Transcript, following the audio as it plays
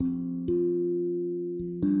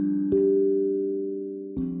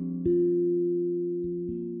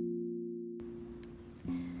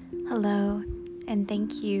and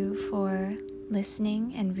thank you for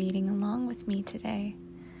listening and reading along with me today.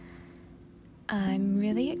 I'm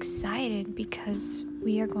really excited because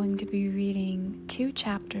we are going to be reading 2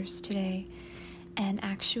 chapters today and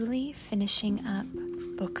actually finishing up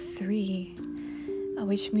book 3,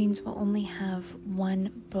 which means we'll only have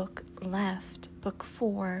 1 book left, book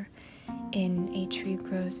 4, in A Tree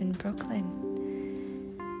Grows in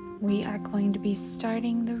Brooklyn. We are going to be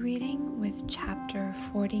starting the reading with chapter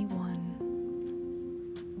 41.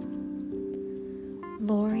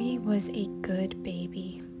 Lori was a good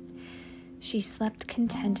baby. She slept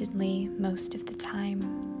contentedly most of the time.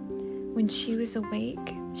 When she was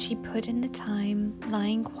awake, she put in the time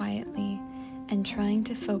lying quietly and trying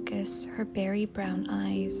to focus her berry brown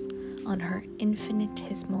eyes on her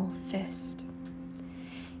infinitesimal fist.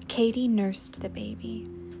 Katie nursed the baby,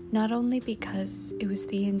 not only because it was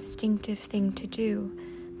the instinctive thing to do,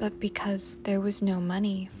 but because there was no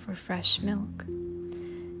money for fresh milk.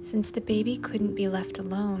 Since the baby couldn't be left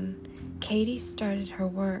alone, Katie started her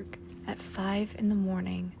work at 5 in the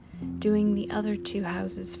morning, doing the other 2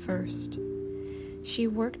 houses first. She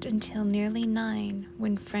worked until nearly 9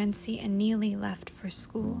 when Francie and Neely left for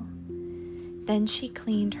school. Then she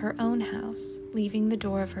cleaned her own house, leaving the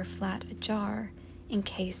door of her flat ajar in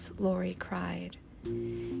case Lori cried.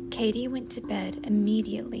 Katie went to bed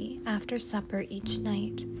immediately after supper each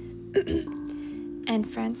night, and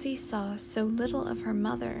Francie saw so little of her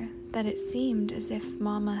mother that it seemed as if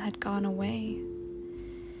Mama had gone away.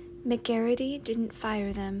 McGarity didn't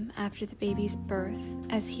fire them after the baby's birth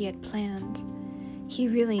as he had planned. He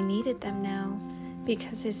really needed them now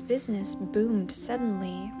because his business boomed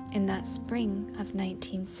suddenly in that spring of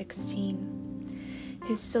 1916.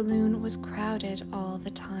 His saloon was crowded all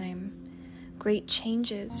the time. Great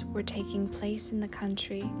changes were taking place in the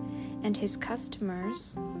country, and his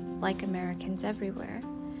customers, like Americans everywhere,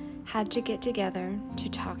 had to get together to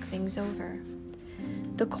talk things over.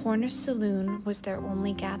 The corner saloon was their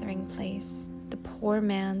only gathering place, the poor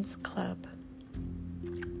man's club.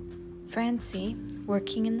 Francie,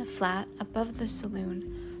 working in the flat above the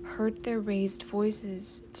saloon, heard their raised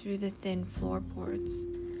voices through the thin floorboards.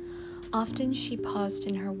 Often she paused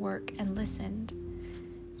in her work and listened.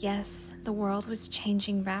 Yes, the world was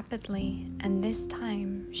changing rapidly, and this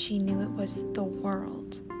time she knew it was the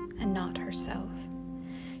world and not herself.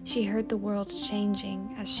 She heard the world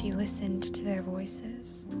changing as she listened to their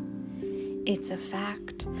voices. It's a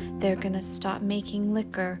fact. They're gonna stop making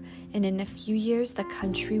liquor, and in a few years the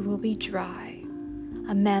country will be dry.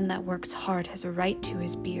 A man that works hard has a right to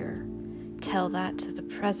his beer. Tell that to the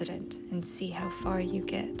president and see how far you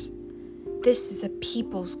get. This is a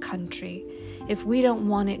people's country. If we don't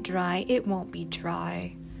want it dry, it won't be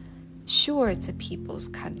dry. Sure, it's a people's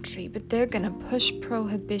country, but they're gonna push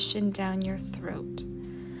prohibition down your throat.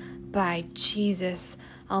 By Jesus,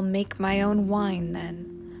 I'll make my own wine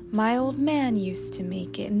then. My old man used to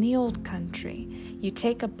make it in the old country. You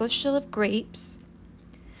take a bushel of grapes.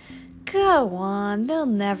 Go on, they'll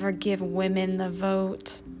never give women the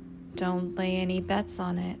vote. Don't lay any bets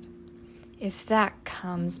on it. If that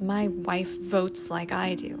comes, my wife votes like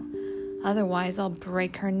I do. Otherwise, I'll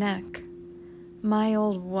break her neck. My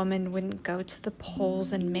old woman wouldn't go to the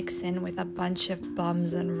polls and mix in with a bunch of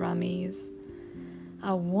bums and rummies.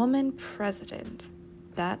 A woman president,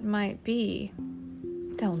 that might be.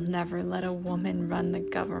 They'll never let a woman run the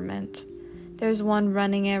government. There's one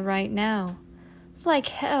running it right now. Like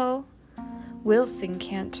hell. Wilson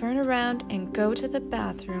can't turn around and go to the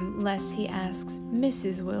bathroom unless he asks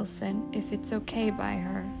Mrs. Wilson if it's okay by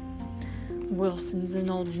her. Wilson's an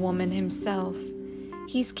old woman himself.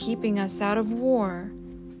 He's keeping us out of war.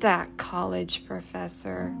 That college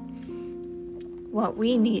professor. What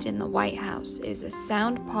we need in the White House is a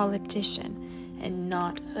sound politician and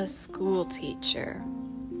not a school teacher.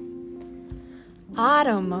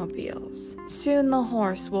 Automobiles. Soon the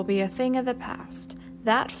horse will be a thing of the past.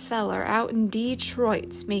 That feller out in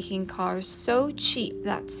Detroit's making cars so cheap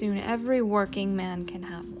that soon every working man can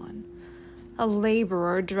have one. A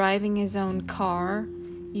laborer driving his own car.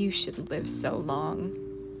 You should live so long.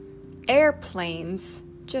 Airplanes.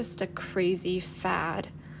 Just a crazy fad.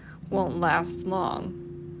 Won't last long.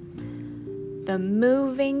 The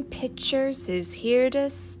moving pictures is here to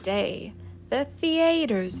stay. The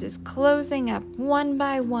theaters is closing up one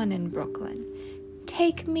by one in Brooklyn.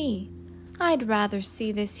 Take me. I'd rather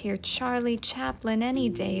see this here Charlie Chaplin any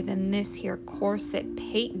day than this here corset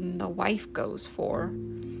Peyton the wife goes for.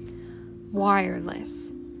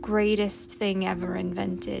 Wireless. Greatest thing ever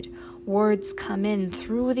invented. Words come in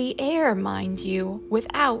through the air, mind you,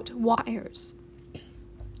 without wires.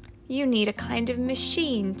 You need a kind of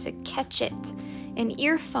machine to catch it, and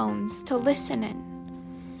earphones to listen in.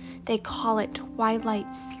 They call it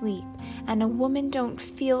twilight sleep, and a woman don't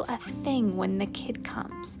feel a thing when the kid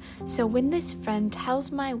comes. So when this friend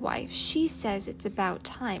tells my wife, she says it's about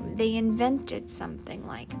time they invented something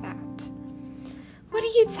like that. What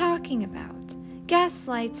are you talking about?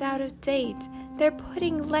 Gaslight's out of date. They're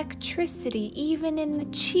putting electricity even in the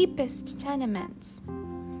cheapest tenements.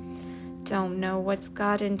 Don't know what's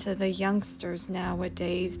got into the youngsters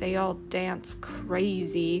nowadays. They all dance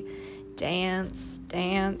crazy. Dance,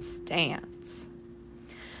 dance, dance.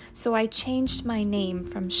 So I changed my name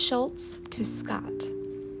from Schultz to Scott.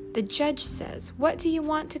 The judge says, "What do you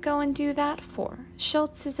want to go and do that for?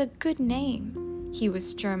 Schultz is a good name." He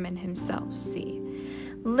was German himself, see.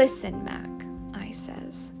 "Listen, Mac," I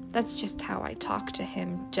says. That's just how I talk to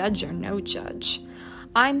him, judge or no judge.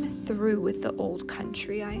 "I'm through with the old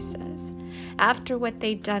country," I says. "After what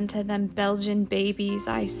they done to them Belgian babies,"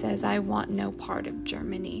 I says, "I want no part of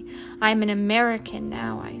Germany. I'm an American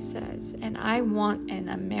now," I says, "and I want an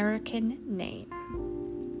American name.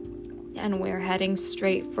 And we're heading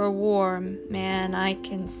straight for war, man, I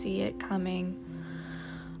can see it coming.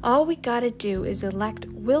 All we gotta do is elect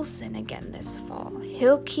Wilson again this fall.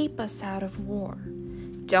 He'll keep us out of war.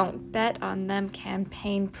 Don't bet on them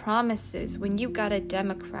campaign promises. When you got a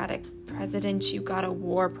Democratic president, you got a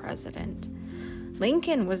war president.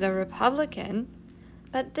 Lincoln was a Republican,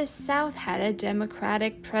 but the South had a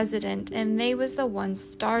Democratic president, and they was the ones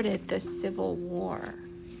started the Civil War.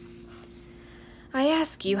 I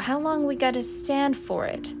ask you, how long we gotta stand for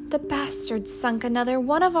it? The bastards sunk another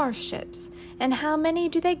one of our ships, and how many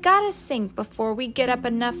do they gotta sink before we get up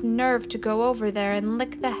enough nerve to go over there and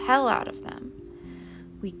lick the hell out of them?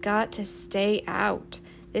 We got to stay out.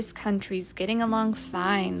 This country's getting along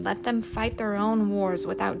fine. Let them fight their own wars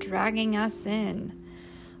without dragging us in.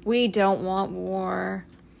 We don't want war.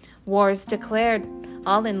 War's declared.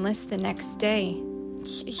 I'll enlist the next day.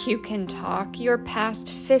 You can talk. You're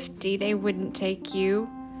past 50. They wouldn't take you.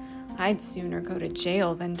 I'd sooner go to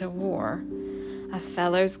jail than to war. A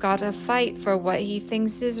feller's got to fight for what he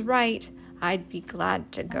thinks is right. I'd be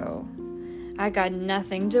glad to go. I got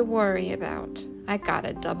nothing to worry about. I got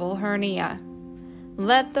a double hernia.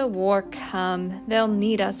 Let the war come. They'll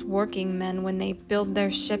need us working men when they build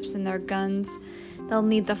their ships and their guns. They'll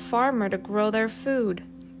need the farmer to grow their food.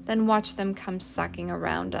 Then watch them come sucking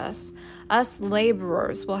around us. Us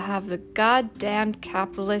laborers will have the goddamned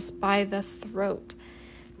capitalists by the throat.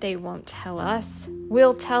 They won't tell us.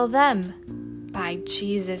 We'll tell them. By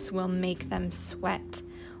Jesus, we'll make them sweat.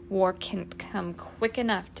 War can't come quick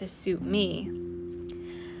enough to suit me.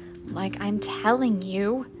 Like I'm telling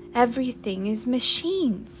you, everything is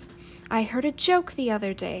machines. I heard a joke the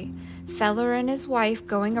other day. Feller and his wife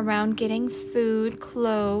going around getting food,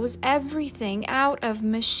 clothes, everything out of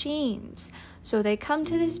machines. So they come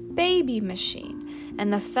to this baby machine,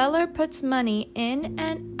 and the feller puts money in,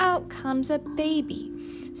 and out comes a baby.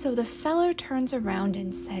 So the feller turns around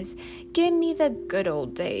and says, "Give me the good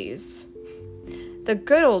old days." The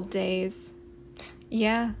good old days?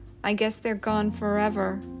 Yeah, I guess they're gone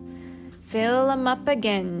forever. Fill 'em up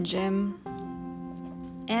again, Jim.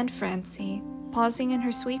 And Francie, pausing in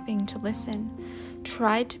her sweeping to listen,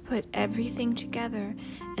 tried to put everything together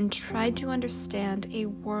and tried to understand a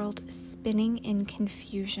world spinning in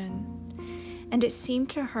confusion. And it seemed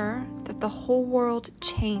to her that the whole world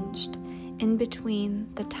changed in between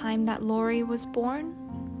the time that Lori was born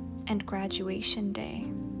and graduation day.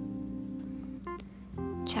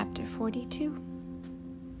 Chapter 42.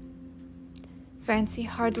 Francie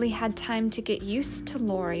hardly had time to get used to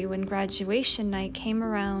Lori when graduation night came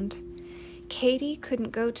around. Katie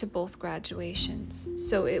couldn't go to both graduations,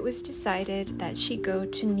 so it was decided that she go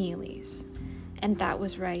to Neely's. And that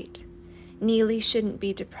was right. Neely shouldn't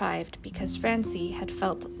be deprived because Francie had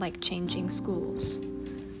felt like changing schools.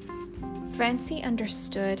 Francie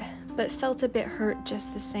understood, but felt a bit hurt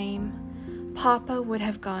just the same. Papa would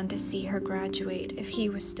have gone to see her graduate if he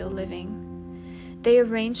was still living. They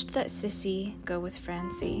arranged that Sissy go with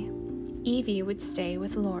Francie. Evie would stay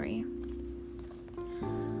with Lori.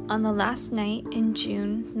 On the last night in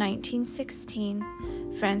June 1916,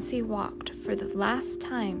 Francie walked for the last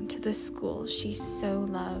time to the school she so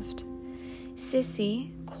loved.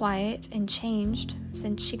 Sissy, quiet and changed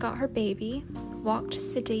since she got her baby, walked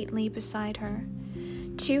sedately beside her.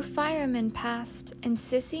 2 firemen passed, and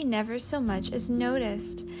Sissy never so much as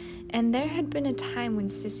noticed, and there had been a time when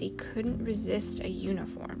Sissy couldn't resist a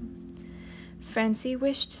uniform. Francie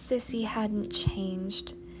wished Sissy hadn't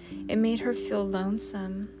changed. It made her feel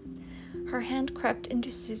lonesome. Her hand crept into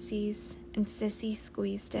Sissy's, and Sissy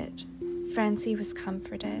squeezed it. Francie was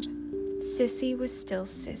comforted. Sissy was still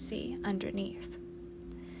Sissy underneath.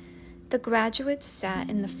 The graduates sat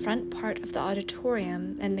in the front part of the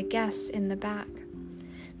auditorium and the guests in the back.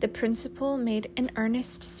 The principal made an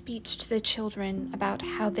earnest speech to the children about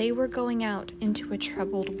how they were going out into a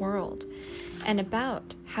troubled world, and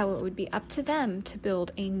about how it would be up to them to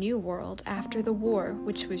build a new world after the war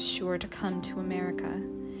which was sure to come to America.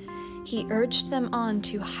 He urged them on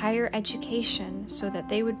to higher education so that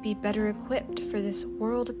they would be better equipped for this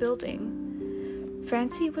world building.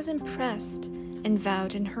 Francie was impressed and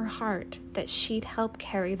vowed in her heart that she'd help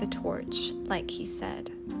carry the torch, like he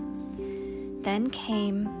said. Then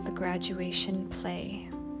came the graduation play.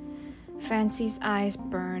 Francie's eyes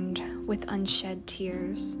burned with unshed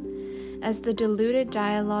tears. As the diluted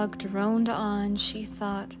dialogue droned on, she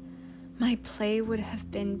thought, "My play would have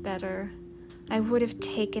been better. I would have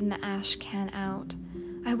taken the ash can out.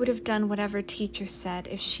 I would have done whatever teacher said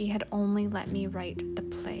if she had only let me write the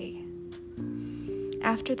play."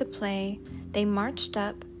 After the play, they marched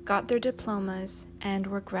up, got their diplomas, and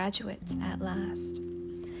were graduates at last.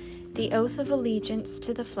 The oath of allegiance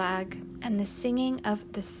to the flag and the singing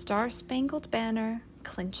of the Star-Spangled Banner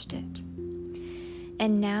clinched it.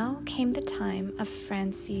 And now came the time of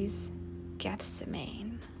Francie's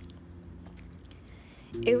Gethsemane.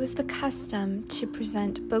 It was the custom to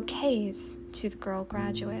present bouquets to the girl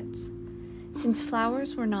graduates. Since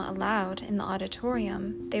flowers were not allowed in the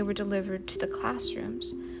auditorium, they were delivered to the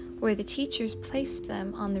classrooms, where the teachers placed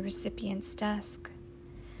them on the recipient's desk.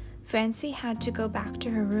 Francie had to go back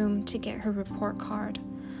to her room to get her report card,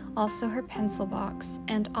 also her pencil box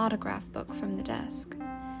and autograph book from the desk.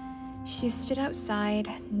 She stood outside,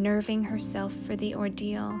 nerving herself for the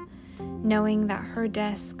ordeal, knowing that her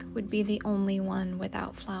desk would be the only one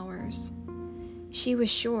without flowers. She was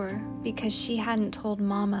sure because she hadn't told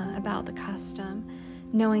Mama about the custom,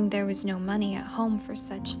 knowing there was no money at home for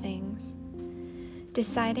such things.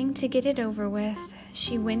 Deciding to get it over with,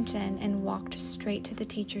 she went in and walked straight to the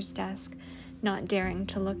teacher's desk, not daring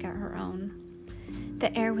to look at her own.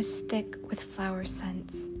 The air was thick with flower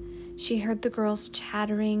scents. She heard the girls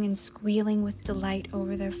chattering and squealing with delight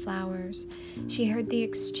over their flowers. She heard the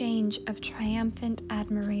exchange of triumphant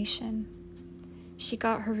admiration. She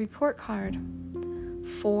got her report card.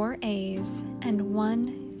 4 A's and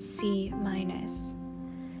 1 C-.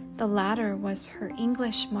 The latter was her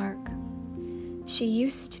English mark. She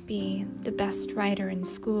used to be the best writer in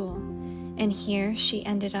school, and here she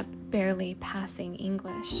ended up barely passing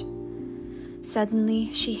English.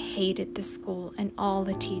 Suddenly, she hated the school and all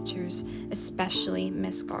the teachers, especially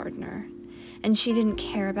Miss Gardner. And she didn't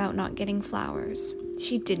care about not getting flowers.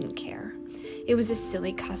 She didn't care. It was a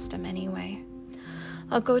silly custom anyway.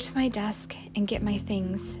 "I'll go to my desk and get my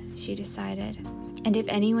things," she decided. "And if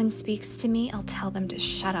anyone speaks to me, I'll tell them to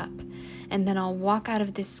shut up. And then I'll walk out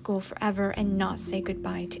of this school forever and not say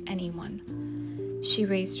goodbye to anyone." She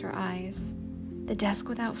raised her eyes. "The desk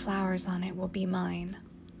without flowers on it will be mine."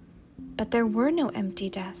 But there were no empty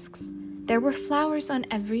desks. There were flowers on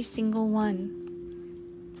every single one.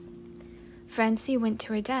 Francie went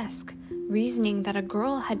to her desk, reasoning that a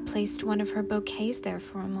girl had placed one of her bouquets there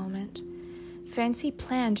for a moment. Francie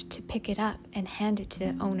planned to pick it up and hand it to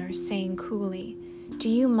the owner, saying coolly, "Do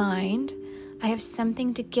you mind? I have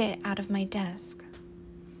something to get out of my desk."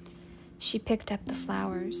 She picked up the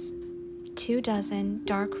flowers, 2 dozen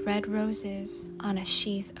dark red roses on a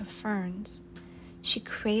sheath of ferns. She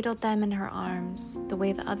cradled them in her arms the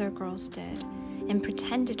way the other girls did and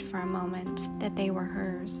pretended for a moment that they were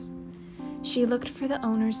hers. She looked for the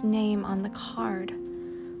owner's name on the card,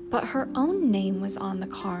 but her own name was on the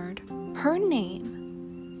card. Her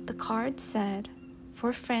name. The card said,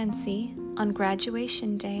 "For Francie, on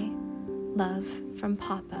graduation day, love from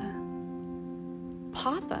Papa."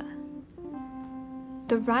 Papa.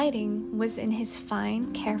 The writing was in his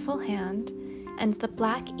fine, careful hand, and the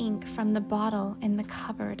black ink from the bottle in the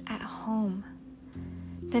cupboard at home.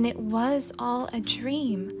 Then it was all a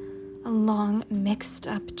dream, a long,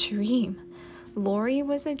 mixed-up dream. Lori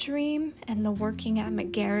was a dream, and the working at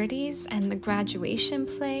McGarrity's, and the graduation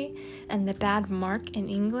play, and the bad mark in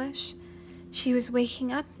English. She was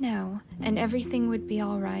waking up now, and everything would be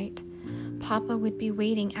all right. Papa would be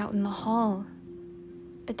waiting out in the hall.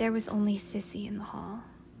 But there was only Sissy in the hall.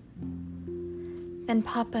 "Then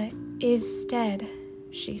Papa is dead,"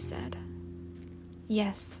 she said.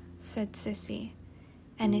 "Yes," said Sissy,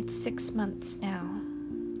 "and it's 6 months now."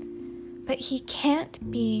 "But he can't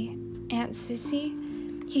be, Aunt Sissy.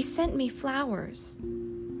 He sent me flowers."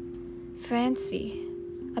 "Francie,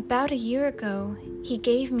 about a year ago, he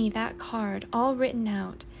gave me that card all written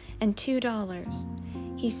out and $2.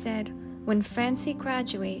 He said, 'When Francie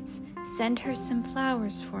graduates, send her some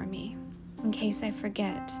flowers for me, in case I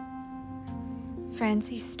forget.'"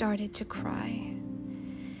 Francie started to cry.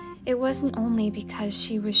 It wasn't only because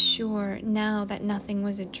she was sure now that nothing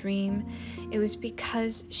was a dream. It was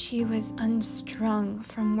because she was unstrung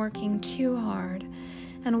from working too hard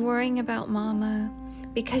and worrying about Mama,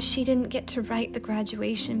 because she didn't get to write the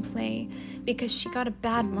graduation play, because she got a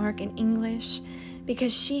bad mark in English,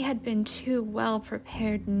 because she had been too well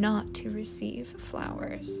prepared not to receive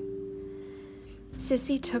flowers.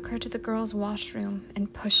 Sissy took her to the girls' washroom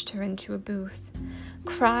and pushed her into a booth.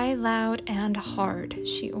 "Cry loud and hard,"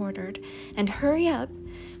 she ordered, "and hurry up.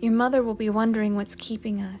 Your mother will be wondering what's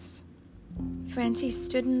keeping us." Francie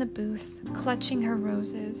stood in the booth, clutching her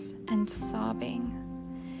roses and sobbing.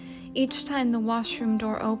 Each time the washroom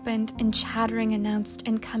door opened and chattering announced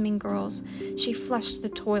incoming girls, she flushed the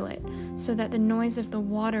toilet so that the noise of the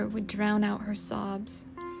water would drown out her sobs.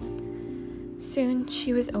 Soon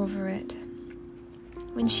she was over it.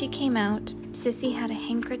 When she came out, Sissy had a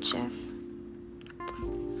handkerchief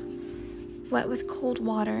wet with cold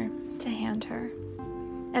water to hand her.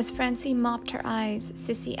 As Francie mopped her eyes,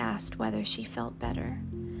 Sissy asked whether she felt better.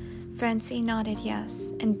 Francie nodded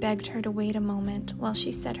yes and begged her to wait a moment while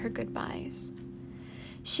she said her goodbyes.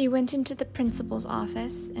 She went into the principal's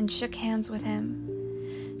office and shook hands with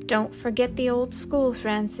him. "Don't forget the old school,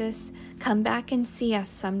 Frances. Come back and see us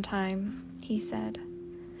sometime," he said.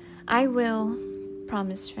 "I will,"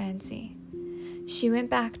 promised Francie. She went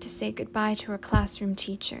back to say goodbye to her classroom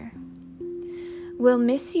teacher. "We'll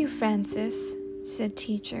miss you, Frances," said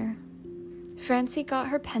teacher. Francie got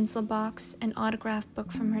her pencil box and autograph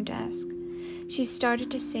book from her desk. She started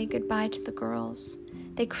to say goodbye to the girls.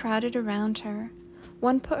 They crowded around her.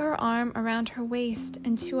 One put her arm around her waist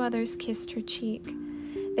and 2 others kissed her cheek.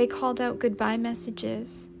 They called out goodbye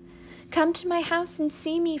messages. "Come to my house and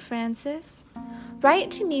see me, Frances.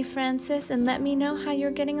 Write to me, Frances, and let me know how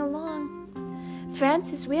you're getting along.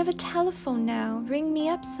 Frances, we have a telephone now. Ring me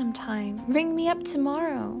up sometime. Ring me up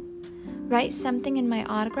tomorrow. Write something in my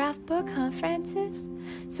autograph book, huh, Frances?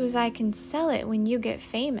 So as I can sell it when you get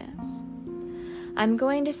famous. I'm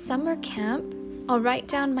going to summer camp. I'll write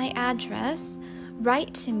down my address.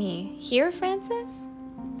 Write to me. Here, Frances?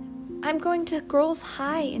 I'm going to Girls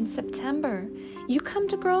High in September. You come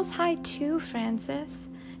to Girls High too, Frances.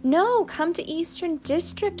 No, come to Eastern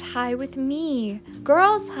District High with me.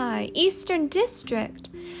 Girls High, Eastern District.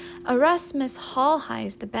 Erasmus Hall High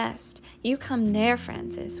is the best. You come there,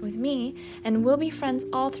 Frances, with me, and we'll be friends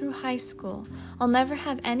all through high school. I'll never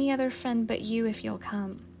have any other friend but you if you'll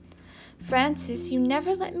come. Frances, you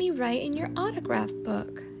never let me write in your autograph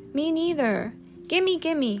book. Me neither.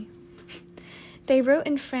 Gimme. They wrote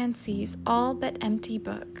in Francie's all but empty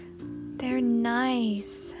book. They're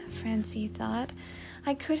nice, Francie thought.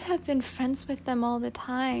 I could have been friends with them all the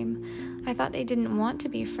time. I thought they didn't want to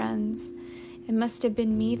be friends. It must have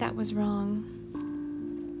been me that was wrong.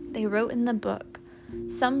 They wrote in the book.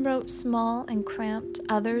 Some wrote small and cramped,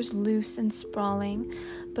 others loose and sprawling,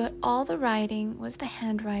 but all the writing was the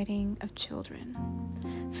handwriting of children.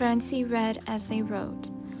 Francie read as they wrote,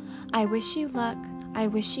 I wish you luck, I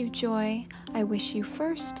wish you joy, I wish you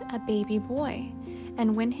first a baby boy.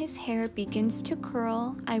 And when his hair begins to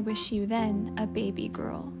curl, I wish you then a baby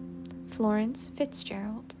girl. Florence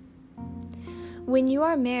Fitzgerald. When you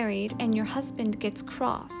are married and your husband gets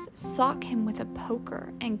cross, sock him with a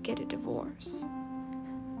poker and get a divorce.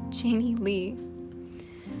 Janie Lee.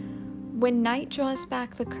 When night draws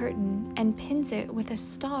back the curtain and pins it with a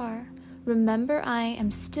star, remember I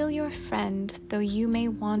am still your friend, though you may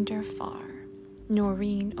wander far.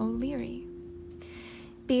 Noreen O'Leary.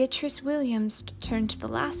 Beatrice Williams turned to the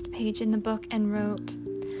last page in the book and wrote,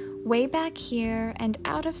 Way back here and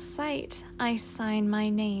out of sight, I sign my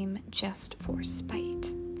name just for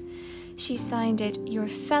spite. She signed it, Your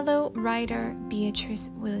fellow writer, Beatrice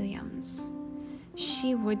Williams.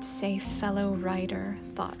 She would say fellow writer,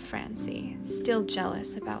 thought Francie, still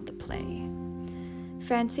jealous about the play.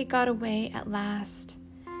 Francie got away at last.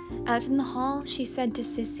 Out in the hall, she said to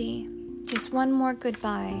Sissy, Just one more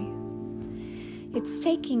goodbye. It's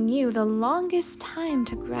taking you the longest time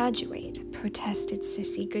to graduate, protested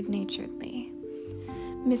Sissy good-naturedly.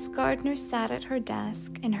 Miss Gardner sat at her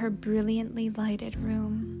desk in her brilliantly lighted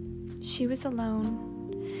room. She was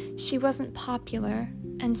alone. She wasn't popular,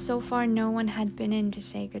 and so far no one had been in to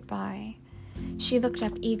say goodbye. She looked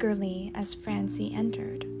up eagerly as Francie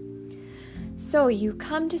entered. So you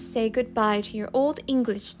come to say goodbye to your old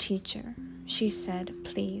English teacher, she said,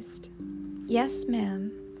 pleased. Yes,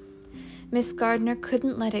 ma'am. Miss Gardner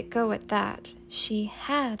couldn't let it go at that. She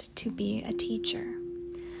had to be a teacher.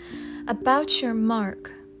 About your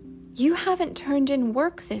mark. You haven't turned in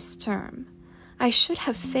work this term. I should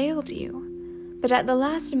have failed you. But at the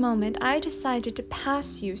last moment, I decided to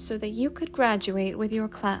pass you so that you could graduate with your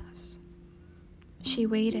class." She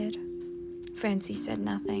waited. Francie said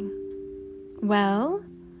nothing. "Well,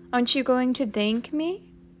 aren't you going to thank me?"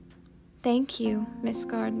 "Thank you, Miss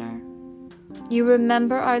Gardner." "You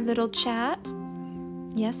remember our little chat?"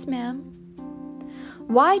 "Yes, ma'am."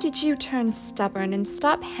 "Why did you turn stubborn and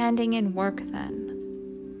stop handing in work then?"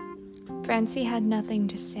 Francie had nothing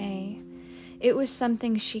to say. It was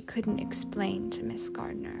something she couldn't explain to Miss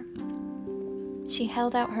Gardner. She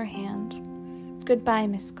held out her hand. "Goodbye,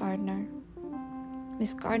 Miss Gardner."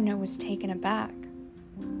 Miss Gardner was taken aback.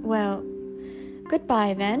 "Well,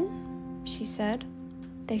 goodbye then," she said.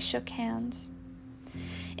 They shook hands.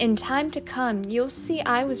 "In time to come, you'll see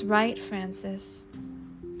I was right, Frances."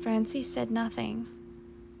 Francie said nothing.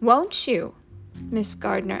 "Won't you?" Miss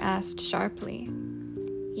Gardner asked sharply.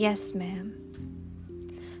 "Yes, ma'am."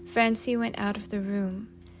 Francie went out of the room.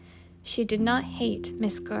 She did not hate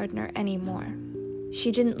Miss Gardner anymore.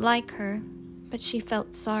 She didn't like her, but she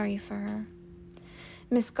felt sorry for her.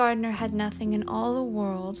 Miss Gardner had nothing in all the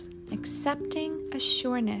world excepting a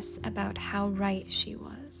sureness about how right she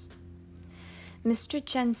was. Mr.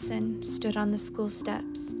 Jensen stood on the school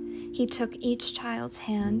steps. He took each child's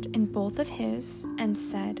hand in both of his and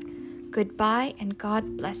said, "Goodbye and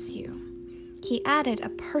God bless you." He added a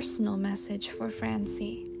personal message for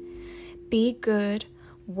Francie. "Be good,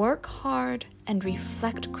 work hard, and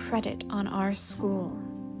reflect credit on our school."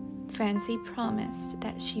 Francie promised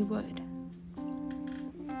that she would.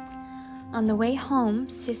 On the way home,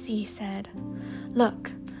 Sissy said,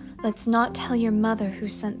 "Look, let's not tell your mother who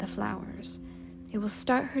sent the flowers. It will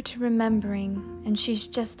start her to remembering, and she's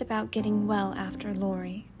just about getting well after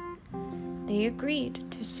Laurie." They agreed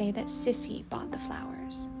to say that Sissy bought the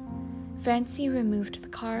flowers. Francie removed the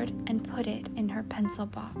card and put it in her pencil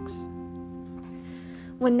box.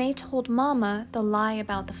 When they told Mama the lie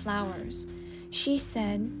about the flowers, she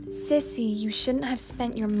said, "Sissy, you shouldn't have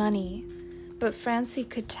spent your money." But Francie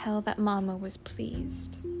could tell that Mama was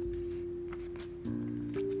pleased.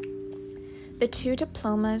 The 2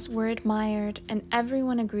 diplomas were admired, and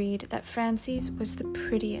everyone agreed that Francie's was the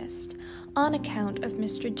prettiest, on account of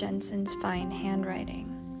Mr. Jensen's fine handwriting.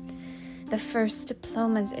 "The first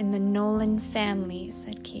diplomas in the Nolan family,"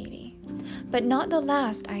 said Katie. "But not the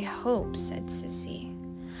last, I hope," said Sissy.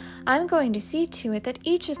 "I'm going to see to it that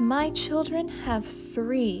each of my children have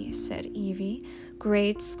 3, said Evie.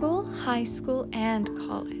 "Grade school, high school, and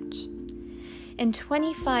college." "In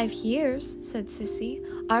 25 years, said Sissy,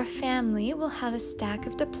 "our family will have a stack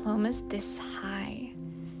of diplomas this high."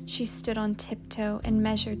 She stood on tiptoe and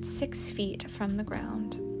measured 6 feet from the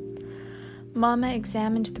ground. Mama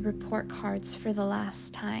examined the report cards for the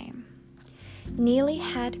last time. Neely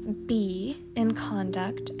had B in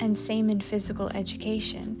conduct and same in physical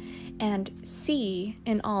education, and C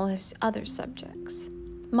in all his other subjects.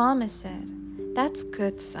 Mama said, "That's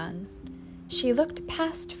good, son." She looked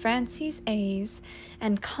past Francie's A's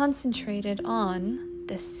and concentrated on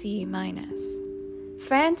the C-.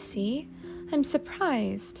 "Francie, I'm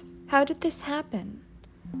surprised. How did this happen?"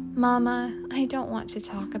 "Mama, I don't want to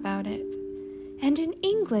talk about it." "And in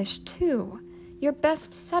English, too, your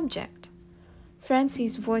best subject."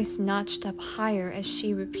 Francie's voice notched up higher as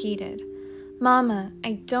she repeated, "Mama,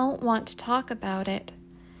 I don't want to talk about it."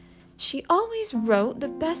 "She always wrote the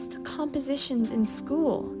best compositions in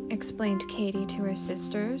school," explained Katie to her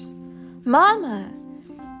sisters. "Mama!"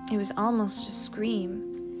 It was almost a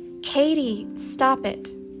scream. "Katie, stop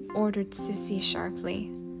it," ordered Sissy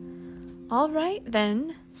sharply. "All right,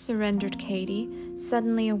 then," surrendered Katie,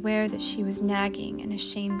 suddenly aware that she was nagging and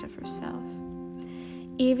ashamed of herself.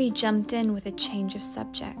 Evie jumped in with a change of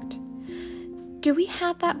subject. "Do we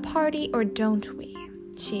have that party or don't we?"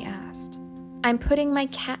 she asked. I'm putting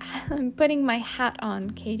my hat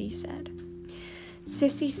on," Katie said.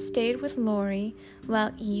 Sissy stayed with Laurie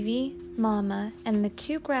while Evie, Mama, and the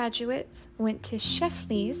 2 graduates went to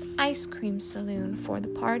Sheffley's ice cream saloon for the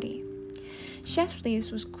party.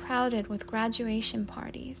 Sheffley's was crowded with graduation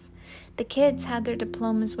parties. The kids had their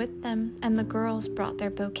diplomas with them, and the girls brought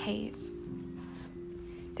their bouquets.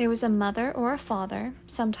 There was a mother or a father,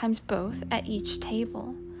 sometimes both, at each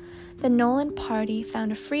table. The Nolan party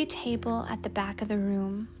found a free table at the back of the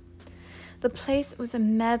room. The place was a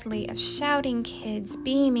medley of shouting kids,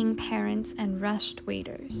 beaming parents, and rushed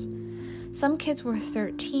waiters. Some kids were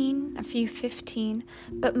 13, a few 15,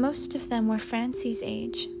 but most of them were Francie's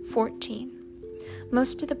age, 14.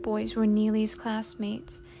 Most of the boys were Neely's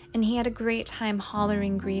classmates, and he had a great time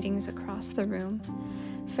hollering greetings across the room.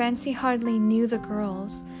 Francie hardly knew the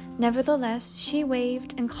girls. Nevertheless, she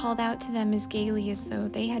waved and called out to them as gaily as though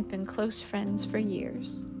they had been close friends for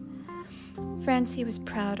years. Francie was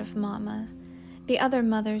proud of Mama. The other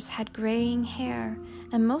mothers had graying hair,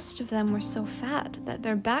 and most of them were so fat that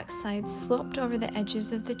their backsides sloped over the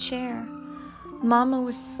edges of the chair. Mama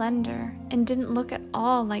was slender and didn't look at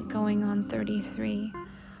all like going on 33.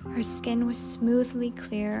 Her skin was smoothly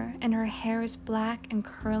clear, and her hair as black and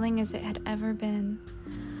curling as it had ever been.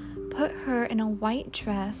 Put her in a white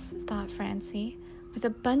dress, thought Francie, with a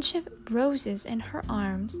bunch of roses in her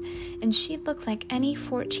arms, and she'd look like any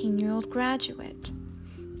 14-year-old graduate,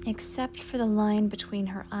 except for the line between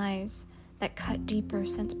her eyes that cut deeper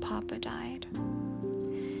since Papa died.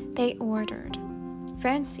 They ordered.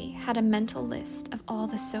 Francie had a mental list of all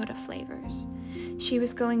the soda flavors. She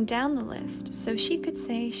was going down the list so she could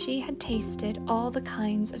say she had tasted all the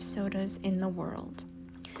kinds of sodas in the world.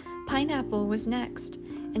 Pineapple was next,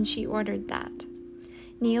 and she ordered that.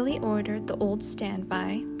 Neely ordered the old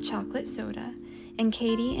standby, chocolate soda, and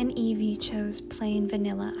Katie and Evie chose plain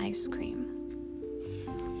vanilla ice cream.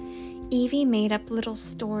 Evie made up little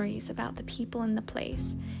stories about the people in the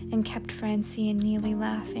place and kept Francie and Neely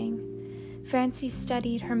laughing. Francie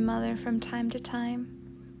studied her mother from time to time.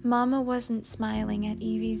 Mama wasn't smiling at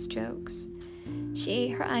Evie's jokes. She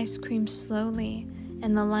ate her ice cream slowly,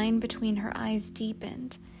 and the line between her eyes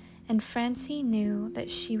deepened, and Francie knew that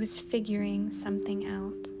she was figuring something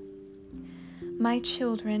out. My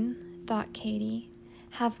children, thought Katie,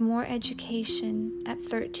 have more education at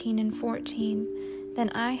 13 and 14 than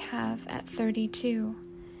I have at 32,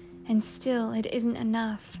 and still it isn't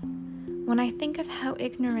enough. When I think of how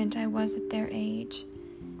ignorant I was at their age,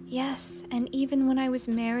 yes, and even when I was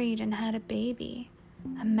married and had a baby,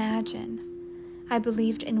 imagine. I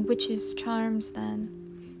believed in witches' charms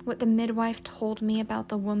then, what the midwife told me about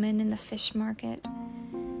the woman in the fish market.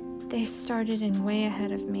 They started in way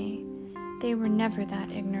ahead of me. They were never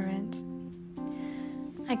that ignorant.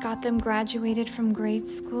 I got them graduated from grade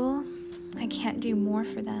school. I can't do more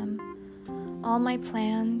for them. All my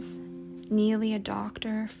plans, Neely a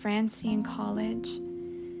doctor, Francie in college,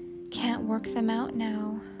 can't work them out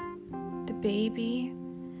now. The baby,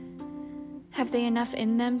 have they enough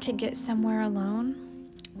in them to get somewhere alone?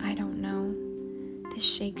 I don't know. The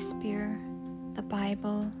Shakespeare, the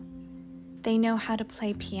Bible. They know how to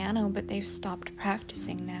play piano, but they've stopped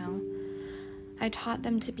practicing now. I taught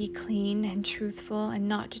them to be clean and truthful and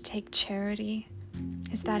not to take charity.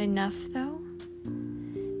 Is that enough, though?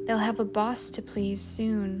 They'll have a boss to please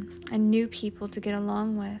soon, and new people to get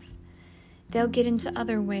along with. They'll get into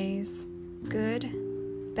other ways.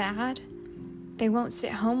 Good, bad. They won't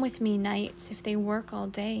sit home with me nights if they work all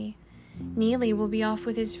day. Neely will be off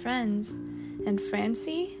with his friends. And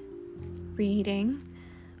Francie? Reading,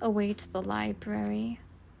 away to the library,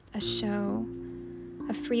 a show,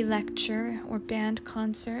 a free lecture or band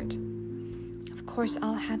concert. Of course,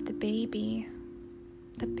 I'll have the baby.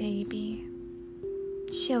 The baby.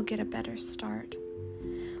 She'll get a better start.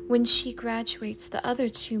 When she graduates, the other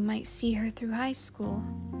two might see her through high school.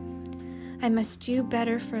 I must do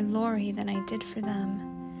better for Lori than I did for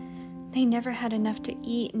them. They never had enough to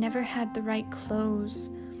eat, never had the right clothes.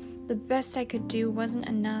 The best I could do wasn't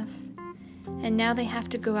enough. And now they have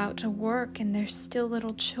to go out to work, and they're still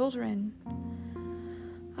little children.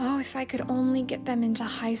 Oh, if I could only get them into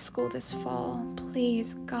high school this fall.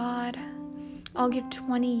 Please, God. I'll give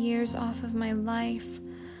 20 years off of my life.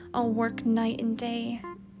 I'll work night and day.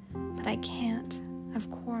 But I can't, of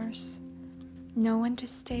course. No one to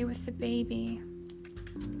stay with the baby.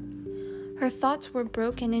 Her thoughts were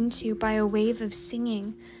broken into by a wave of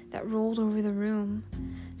singing that rolled over the room.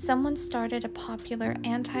 Someone started a popular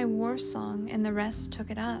anti-war song, and the rest took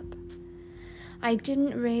it up. I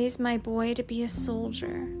didn't raise my boy to be a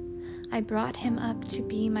soldier. I brought him up to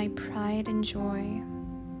be my pride and joy.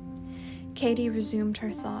 Katie resumed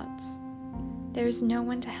her thoughts. There's no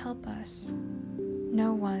one to help us.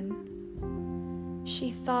 No one.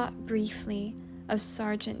 She thought briefly of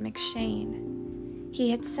Sergeant McShane. He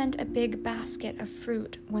had sent a big basket of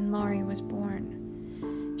fruit when Laurie was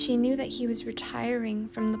born. She knew that he was retiring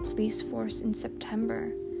from the police force in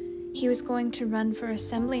September. He was going to run for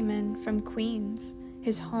assemblyman from Queens,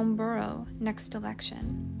 his home borough, next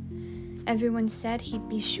election. Everyone said he'd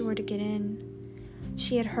be sure to get in.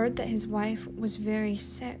 She had heard that his wife was very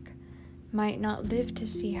sick, might not live to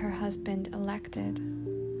see her husband elected.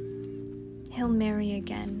 He'll marry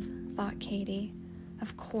again, thought Katie.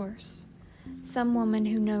 Of course. Some woman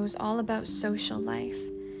who knows all about social life.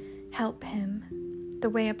 Help him, the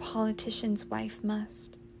way a politician's wife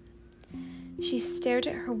must. She stared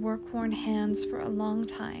at her work-worn hands for a long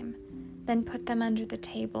time, then put them under the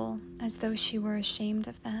table as though she were ashamed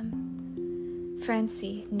of them.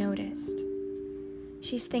 Francie noticed.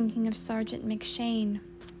 She's thinking of Sergeant McShane,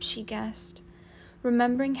 she guessed,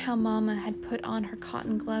 remembering how Mama had put on her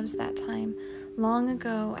cotton gloves that time, long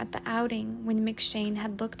ago at the outing when McShane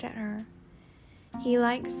had looked at her. He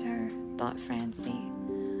likes her, thought Francie.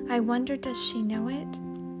 I wonder, does she know it?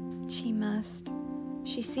 She must.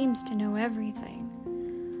 She seems to know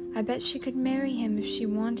everything. I bet she could marry him if she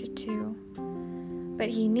wanted to. But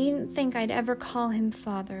he needn't think I'd ever call him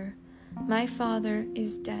father. My father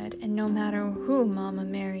is dead, and no matter who Mama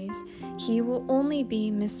marries, he will only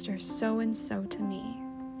be Mr. So-and-so to me.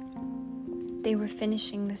 They were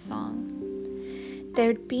finishing the song.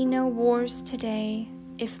 There'd be no wars today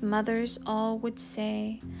if mothers all would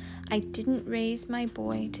say, I didn't raise my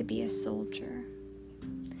boy to be a soldier.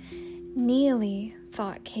 Neely,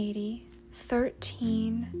 thought Katie,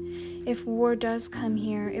 13. If war does come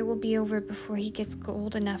here, it will be over before he gets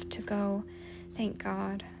old enough to go. Thank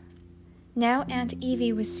God. Now Aunt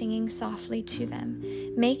Evie was singing softly to them,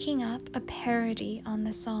 making up a parody on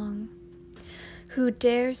the song. Who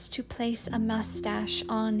dares to place a mustache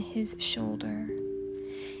on his shoulder?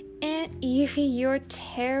 Aunt Evie, you're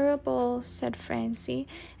terrible, said Francie,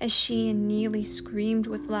 as she and Neely screamed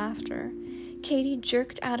with laughter. Katie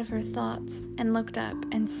jerked out of her thoughts and looked up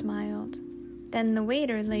and smiled. Then the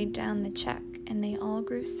waiter laid down the check, and they all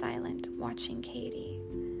grew silent, watching Katie.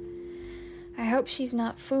 I hope she's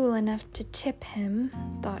not fool enough to tip him,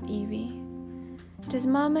 thought Evie. Does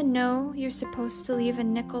Mama know you're supposed to leave a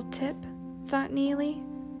nickel tip? Thought Neely.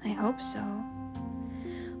 I hope so.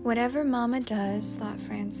 Whatever Mama does, thought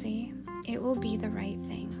Francie, it will be the right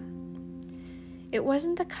thing. It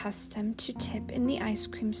wasn't the custom to tip in the ice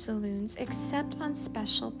cream saloons except on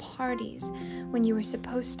special parties when you were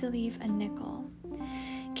supposed to leave a nickel.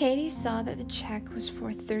 Katie saw that the check was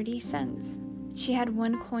for 30 cents. She had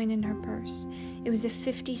one coin in her purse. It was a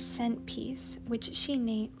 50-cent piece, which she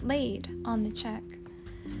laid on the check.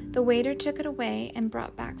 The waiter took it away and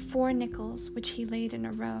brought back 4 nickels, which he laid in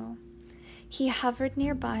a row. He hovered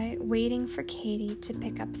nearby, waiting for Katie to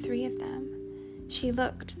pick up 3 of them. She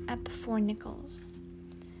looked at the 4 nickels.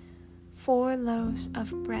 4 loaves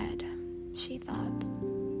of bread, she thought.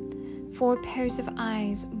 4 pairs of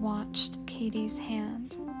eyes watched Katie's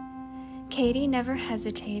hand. Katie never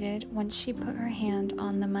hesitated once she put her hand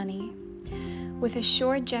on the money. With a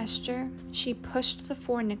sure gesture, she pushed the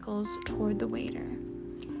 4 nickels toward the waiter.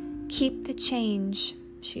 Keep the change,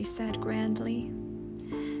 she said grandly.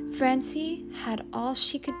 Francie had all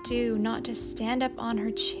she could do not to stand up on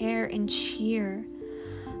her chair and cheer.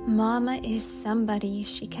 Mama is somebody,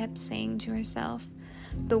 she kept saying to herself.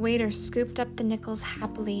 The waiter scooped up the nickels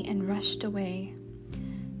happily and rushed away.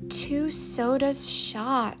 2 sodas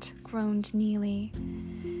shot, groaned Neely.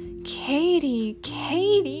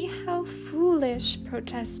 Katie, how foolish,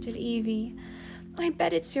 protested Evie. I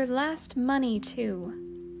bet it's your last money, too.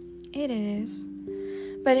 It is,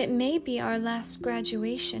 but it may be our last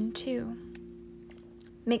graduation, too.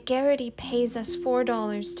 McGarity pays us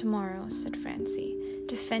 $4 tomorrow, said Francie,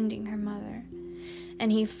 defending her mother.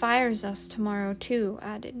 And he fires us tomorrow, too,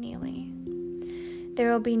 added Neely.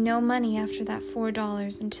 There will be no money after that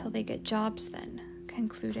 $4 until they get jobs then,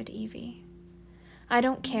 concluded Evie. I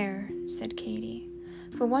don't care, said Katie.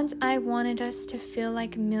 For once I wanted us to feel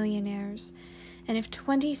like millionaires, and if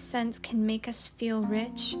 20 cents can make us feel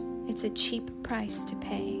rich, it's a cheap price to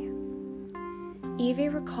pay. Evie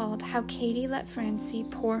recalled how Katie let Francie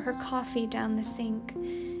pour her coffee down the sink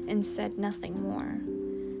and said nothing more.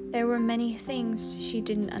 There were many things she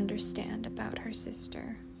didn't understand about her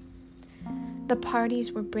sister. The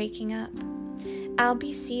parties were breaking up.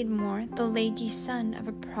 Albie Seedmore, the leggy son of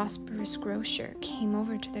a prosperous grocer, came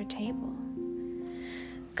over to their table.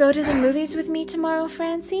 Go to the movies with me tomorrow,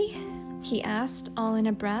 Francie? He asked, all in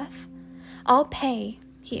a breath. I'll pay,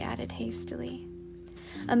 he added hastily.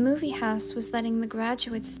 A movie house was letting the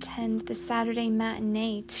graduates attend the Saturday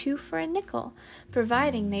matinee 2 for a nickel,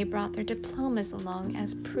 providing they brought their diplomas along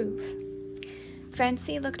as proof.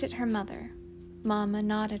 Francie looked at her mother. Mama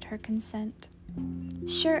nodded her consent.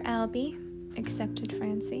 Sure, Albie, accepted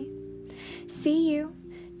Francie. See you,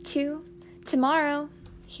 2, tomorrow,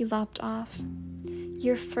 he lopped off.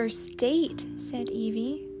 Your first date, said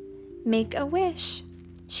Evie. Make a wish.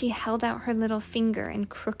 She held out her little finger and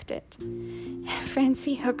crooked it.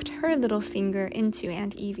 Francie hooked her little finger into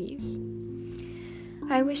Aunt Evie's.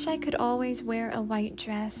 I wish I could always wear a white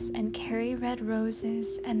dress and carry red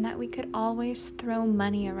roses, and that we could always throw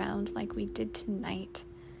money around like we did tonight,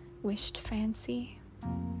 wished Francie.